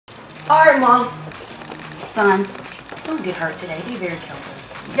All right, Mom. Son, don't get hurt today. Be very careful.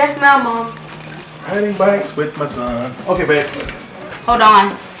 Yes, ma'am, Mom. Riding bikes with my son. Okay, babe. Hold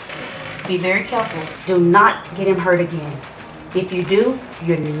on. Be very careful. Do not get him hurt again. If you do,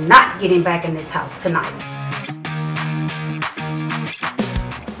 you're not getting back in this house tonight.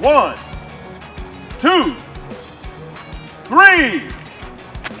 1, 2, 3.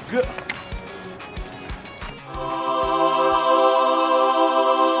 Good.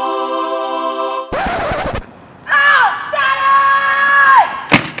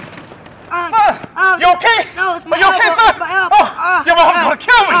 You okay? No, it's my Are you okay, elbow, son? my elbow. Oh, your mom's gonna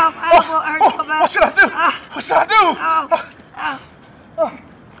kill me. Elbow, What should I do? What should I do?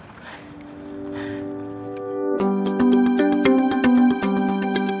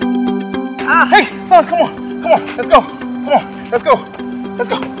 Hey, son, come on. Come on. Let's go. Come on. Let's go. Let's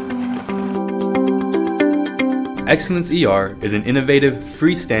go. Excellence ER is an innovative,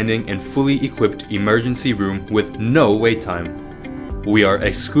 freestanding, and fully equipped emergency room with no wait time. We are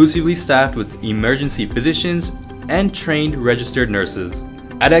exclusively staffed with emergency physicians and trained registered nurses.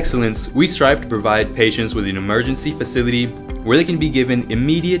 At Excellence, we strive to provide patients with an emergency facility where they can be given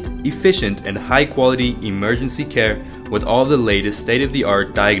immediate, efficient, and high-quality emergency care with all the latest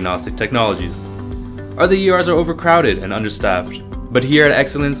state-of-the-art diagnostic technologies. Other ERs are overcrowded and understaffed, but here at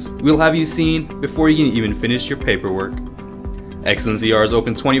Excellence, we'll have you seen before you can even finish your paperwork. Excellence ER is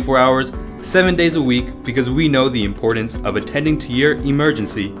open 24 hours, 7 days a week because we know the importance of attending to your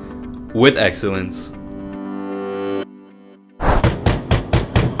emergency with excellence.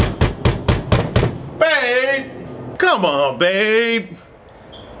 Babe, come on, babe.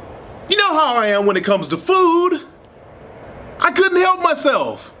 You know how I am when it comes to food. I couldn't help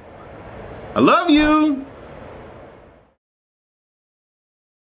myself. I love you.